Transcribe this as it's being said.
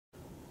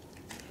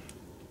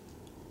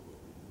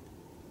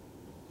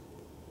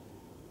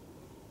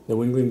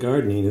New England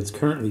gardening. It's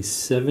currently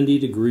 70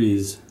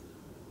 degrees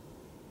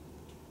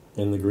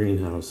in the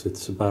greenhouse.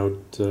 It's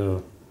about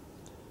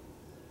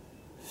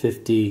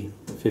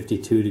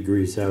 52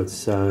 degrees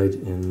outside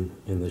in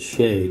the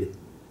shade.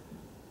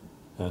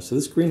 So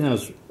this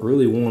greenhouse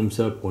really warms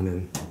up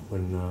when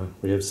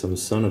we have some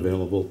sun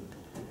available.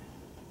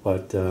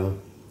 But I'm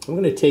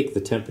going to take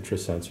the temperature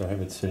sensor. I have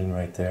it sitting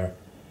right there.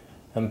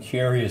 I'm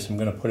curious. I'm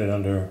going to put it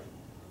under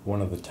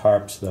one of the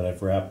tarps that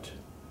I've wrapped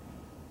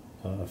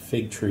a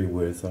fig tree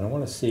with, and I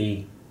want to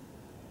see.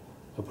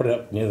 I'll put it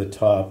up near the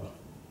top,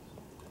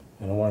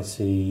 and I want to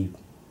see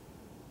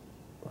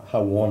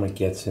how warm it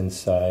gets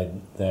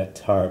inside that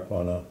tarp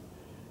on a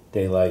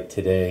day like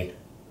today,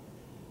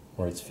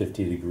 where it's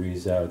 50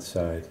 degrees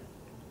outside.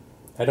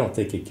 I don't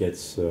think it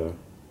gets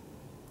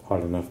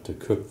hot enough to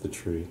cook the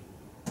tree,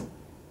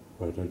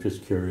 but I'm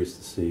just curious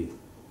to see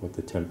what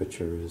the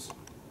temperature is.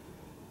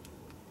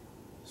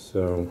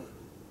 So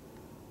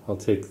I'll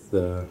take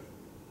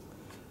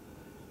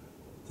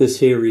this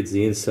here reads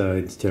the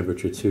inside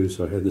temperature too,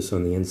 so I had this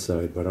on the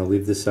inside, but I'll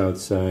leave this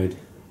outside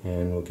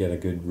and we'll get a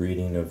good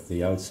reading of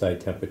the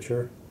outside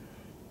temperature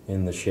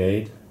in the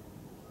shade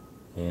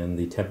and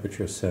the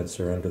temperature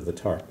sensor under the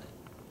tarp.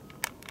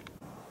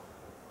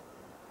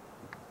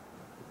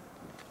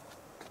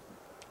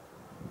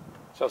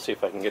 So I'll see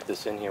if I can get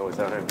this in here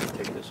without having to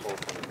take this whole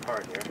thing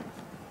apart here.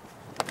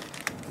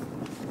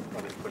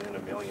 Probably put in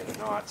a million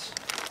knots.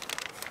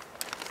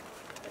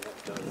 And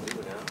that's done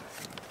too now.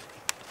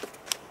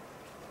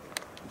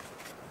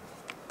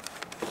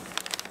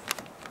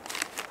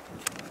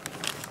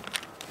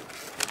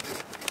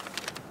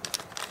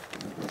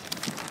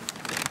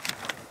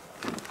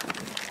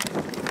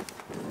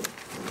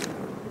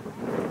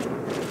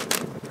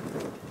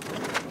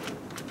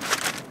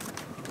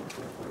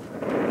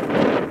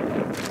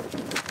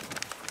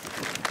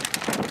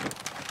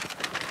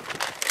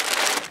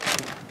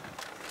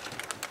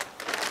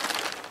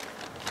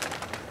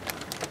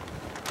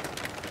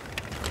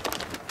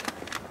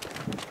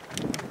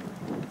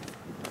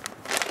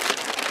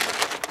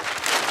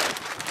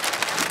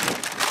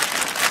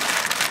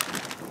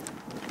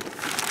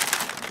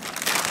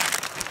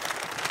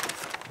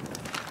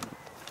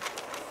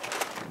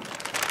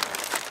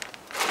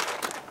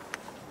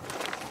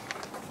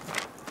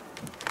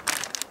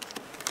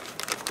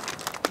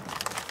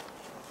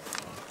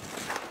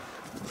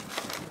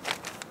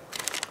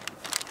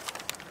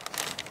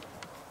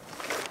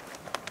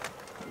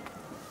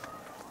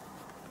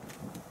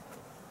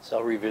 So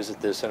I'll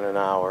revisit this in an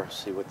hour,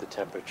 see what the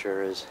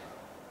temperature is.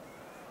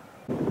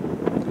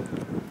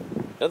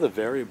 Another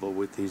variable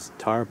with these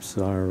tarps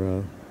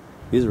are,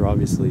 these are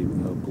obviously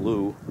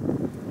blue,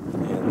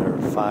 and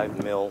they're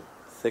 5 mil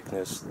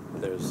thickness.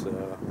 There's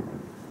a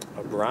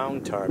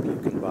brown tarp you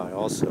can buy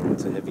also.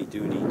 It's a heavy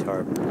duty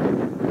tarp,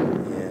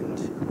 and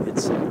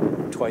it's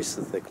twice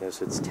the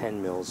thickness. It's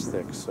 10 mils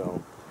thick,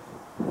 so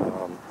I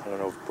don't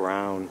know if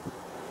brown,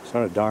 it's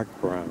not a dark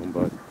brown,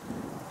 but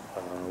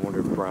I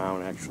wonder if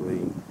brown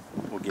actually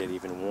will get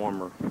even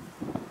warmer,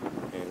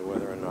 and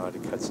whether or not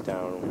it cuts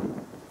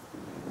down.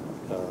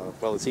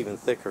 Well, it's even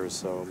thicker,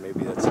 so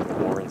maybe that's even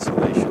more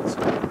insulation, so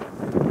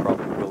it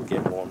probably will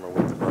get warmer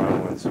with the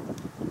brown ones.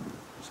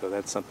 So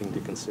that's something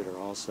to consider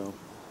also.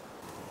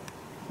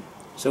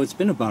 So it's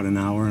been about an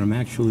hour, and I'm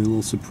actually a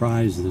little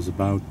surprised. There's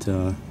about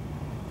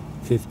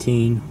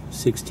 15,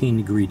 16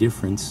 degree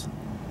difference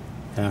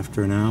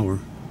after an hour.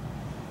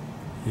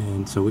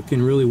 And so it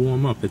can really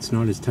warm up. It's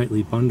not as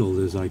tightly bundled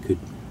as I could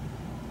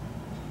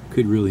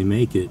really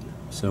make it.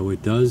 So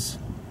it does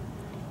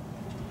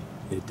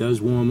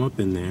warm up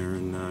in there.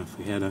 And if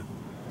we had a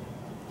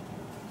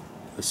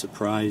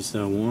surprise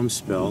warm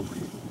spell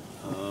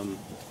and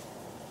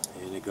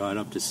it got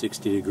up to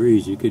 60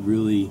 degrees, you could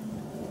really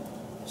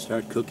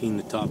start cooking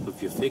the top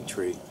of your fig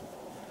tree.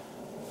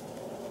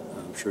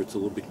 I'm sure it's a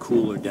little bit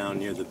cooler down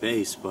near the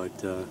base,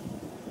 but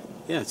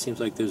yeah, it seems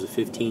like there's a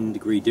 15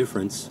 degree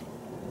difference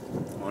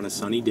on a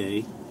sunny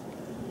day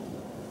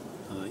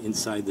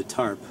inside the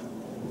tarp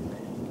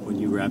when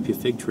you wrap your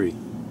fig tree.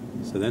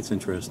 So that's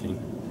interesting.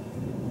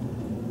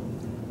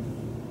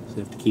 So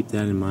you have to keep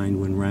that in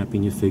mind when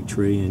wrapping your fig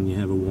tree and you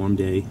have a warm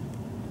day.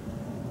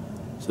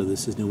 So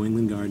this is New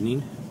England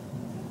Gardening.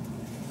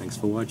 Thanks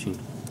for watching.